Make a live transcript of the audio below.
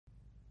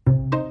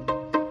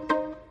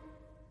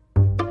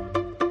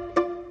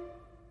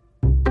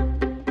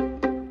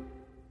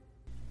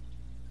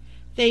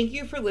Thank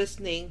you for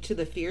listening to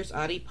the Fierce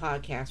Audie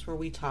podcast, where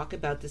we talk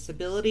about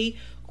disability,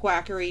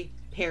 quackery,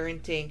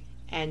 parenting,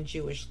 and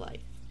Jewish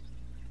life.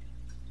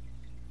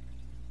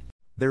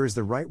 There is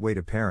the right way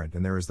to parent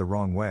and there is the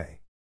wrong way.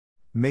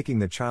 Making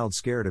the child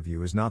scared of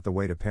you is not the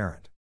way to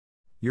parent.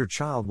 Your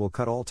child will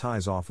cut all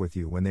ties off with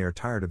you when they are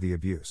tired of the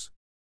abuse.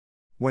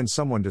 When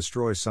someone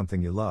destroys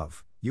something you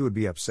love, you would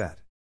be upset.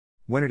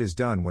 When it is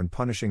done when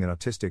punishing an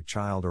autistic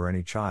child or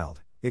any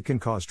child, it can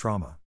cause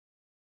trauma.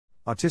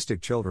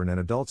 Autistic children and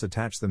adults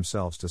attach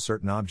themselves to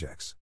certain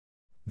objects.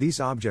 These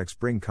objects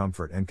bring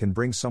comfort and can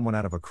bring someone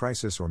out of a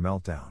crisis or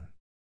meltdown.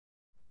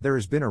 There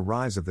has been a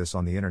rise of this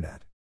on the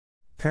internet.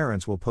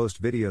 Parents will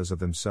post videos of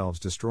themselves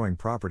destroying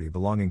property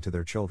belonging to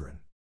their children.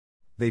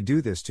 They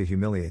do this to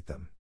humiliate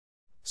them.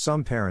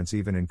 Some parents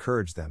even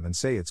encourage them and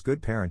say it's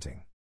good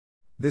parenting.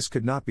 This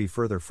could not be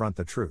further from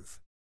the truth.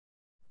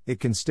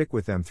 It can stick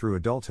with them through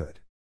adulthood.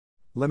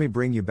 Let me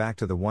bring you back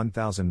to the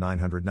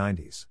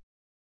 1990s.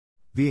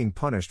 Being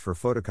punished for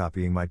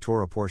photocopying my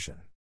Torah portion.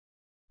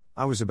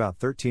 I was about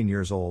 13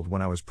 years old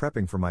when I was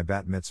prepping for my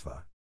bat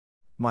mitzvah.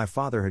 My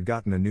father had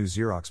gotten a new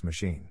Xerox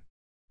machine.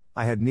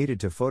 I had needed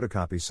to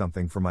photocopy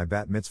something for my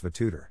bat mitzvah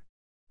tutor.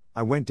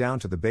 I went down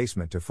to the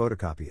basement to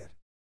photocopy it.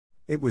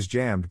 It was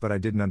jammed, but I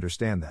didn't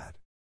understand that.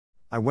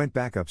 I went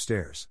back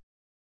upstairs.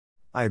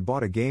 I had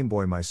bought a Game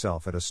Boy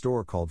myself at a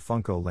store called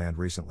Funko Land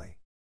recently.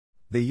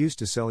 They used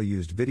to sell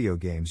used video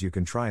games you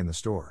can try in the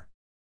store.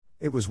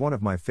 It was one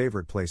of my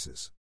favorite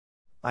places.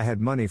 I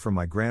had money from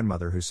my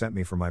grandmother who sent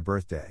me for my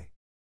birthday.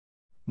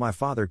 My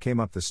father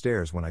came up the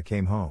stairs when I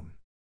came home.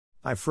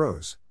 I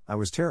froze, I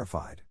was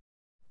terrified.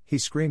 He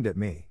screamed at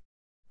me.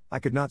 I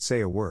could not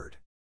say a word.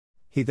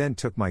 He then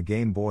took my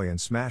Game Boy and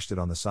smashed it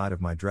on the side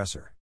of my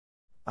dresser.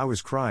 I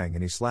was crying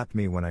and he slapped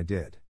me when I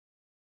did.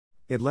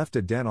 It left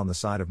a dent on the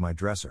side of my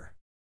dresser.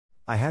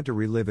 I had to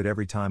relive it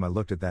every time I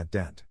looked at that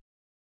dent.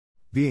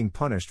 Being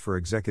punished for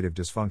executive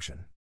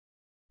dysfunction.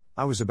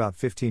 I was about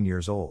 15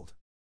 years old.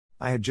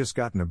 I had just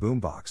gotten a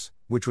boombox,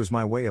 which was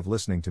my way of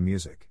listening to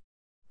music.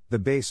 The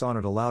bass on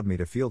it allowed me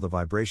to feel the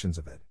vibrations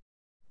of it.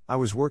 I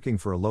was working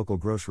for a local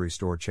grocery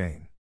store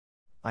chain.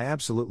 I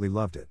absolutely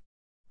loved it.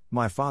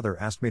 My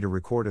father asked me to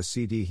record a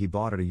CD he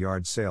bought at a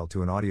yard sale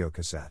to an audio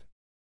cassette.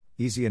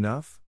 Easy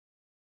enough?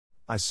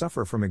 I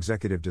suffer from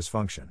executive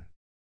dysfunction.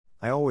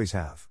 I always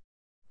have.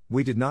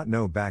 We did not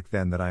know back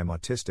then that I am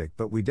autistic,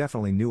 but we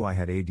definitely knew I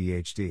had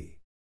ADHD.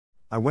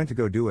 I went to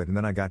go do it and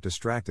then I got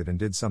distracted and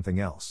did something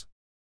else.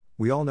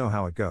 We all know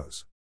how it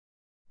goes.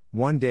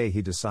 One day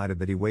he decided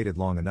that he waited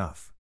long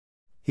enough.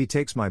 He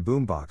takes my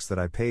boombox that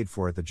I paid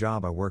for at the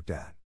job I worked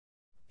at.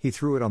 He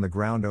threw it on the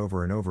ground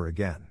over and over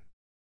again.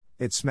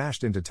 It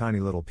smashed into tiny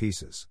little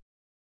pieces.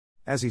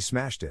 As he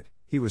smashed it,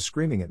 he was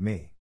screaming at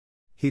me.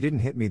 He didn't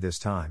hit me this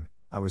time.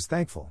 I was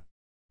thankful.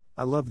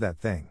 I loved that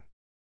thing.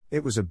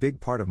 It was a big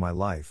part of my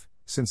life,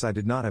 since I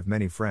did not have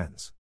many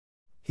friends.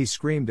 He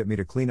screamed at me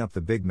to clean up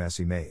the big mess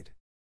he made.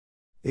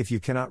 If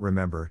you cannot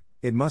remember,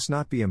 it must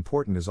not be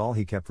important is all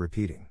he kept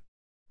repeating.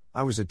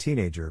 I was a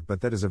teenager,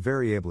 but that is a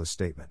very ableist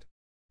statement.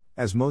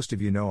 As most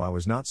of you know, I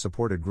was not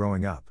supported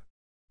growing up.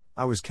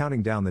 I was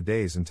counting down the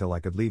days until I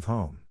could leave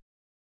home.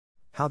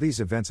 How these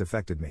events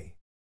affected me.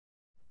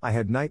 I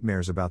had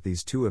nightmares about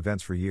these two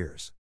events for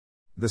years.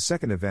 The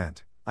second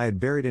event, I had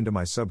buried into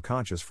my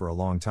subconscious for a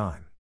long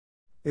time.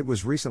 It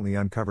was recently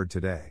uncovered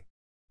today.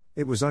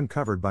 It was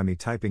uncovered by me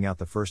typing out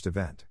the first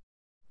event.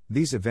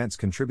 These events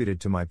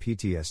contributed to my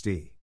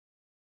PTSD.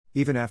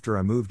 Even after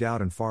I moved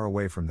out and far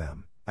away from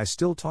them, I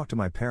still talk to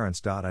my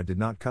parents. I did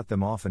not cut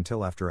them off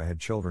until after I had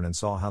children and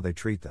saw how they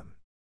treat them.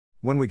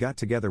 When we got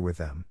together with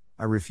them,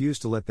 I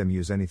refused to let them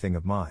use anything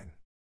of mine.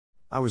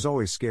 I was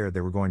always scared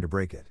they were going to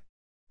break it.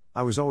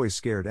 I was always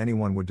scared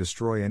anyone would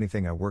destroy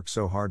anything I worked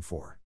so hard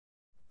for.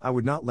 I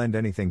would not lend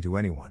anything to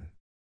anyone.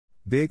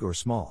 Big or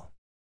small.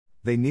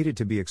 They needed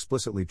to be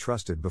explicitly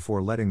trusted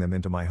before letting them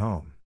into my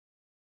home.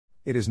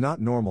 It is not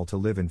normal to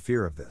live in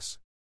fear of this.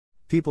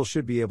 People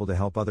should be able to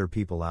help other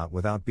people out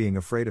without being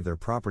afraid of their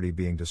property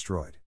being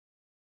destroyed.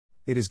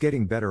 It is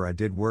getting better. I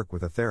did work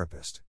with a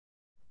therapist.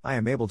 I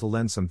am able to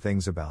lend some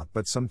things about,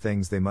 but some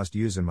things they must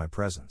use in my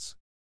presence.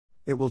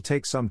 It will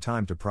take some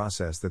time to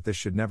process that this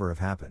should never have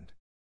happened.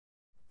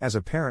 As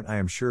a parent, I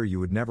am sure you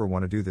would never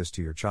want to do this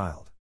to your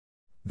child.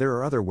 There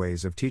are other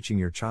ways of teaching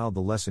your child the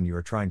lesson you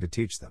are trying to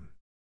teach them.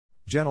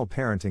 Gentle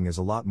parenting is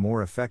a lot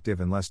more effective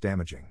and less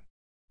damaging.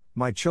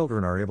 My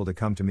children are able to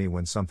come to me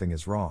when something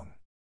is wrong.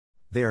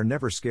 They are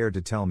never scared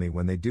to tell me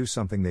when they do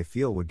something they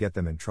feel would get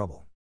them in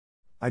trouble.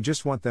 I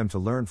just want them to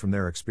learn from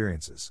their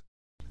experiences.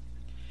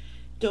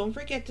 Don't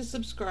forget to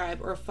subscribe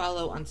or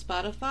follow on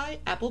Spotify,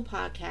 Apple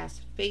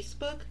Podcasts,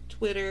 Facebook,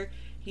 Twitter,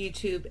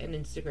 YouTube, and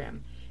Instagram.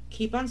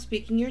 Keep on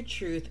speaking your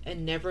truth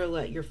and never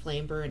let your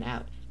flame burn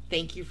out.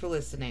 Thank you for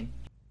listening.